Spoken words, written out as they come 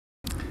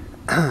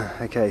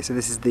Okay, so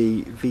this is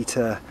the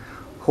Vita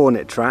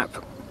Hornet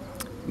trap.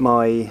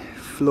 My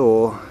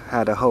floor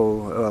had a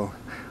hole, well,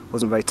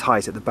 wasn't very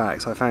tight at the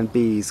back, so I found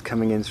bees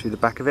coming in through the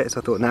back of it, so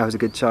I thought now was a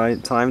good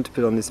time to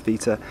put on this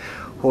Vita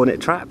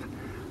Hornet trap.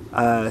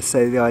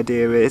 So the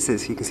idea is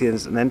you can see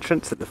there's an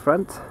entrance at the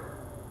front,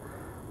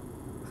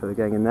 so they're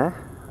going in there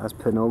as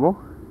per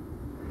normal.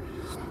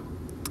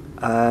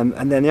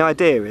 And then the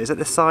idea is at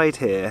the side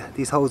here,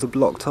 these holes are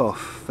blocked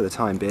off for the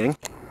time being.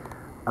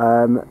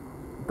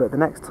 But the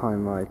next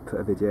time I put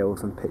a video or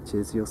some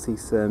pictures, you'll see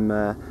some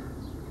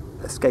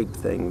escape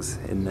things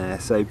in there.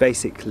 So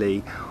basically,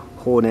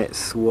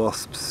 hornets,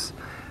 wasps,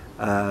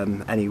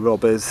 any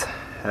robbers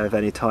of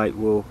any type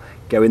will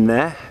go in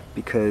there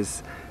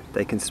because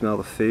they can smell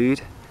the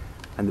food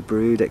and the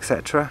brood,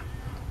 etc.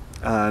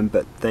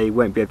 But they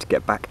won't be able to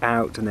get back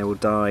out and they will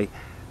die.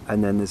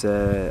 And then there's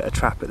a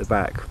trap at the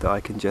back that I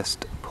can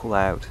just pull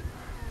out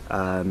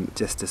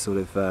just to sort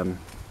of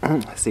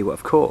see what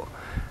I've caught.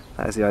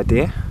 That is the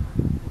idea.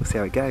 We'll see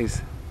how it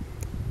goes.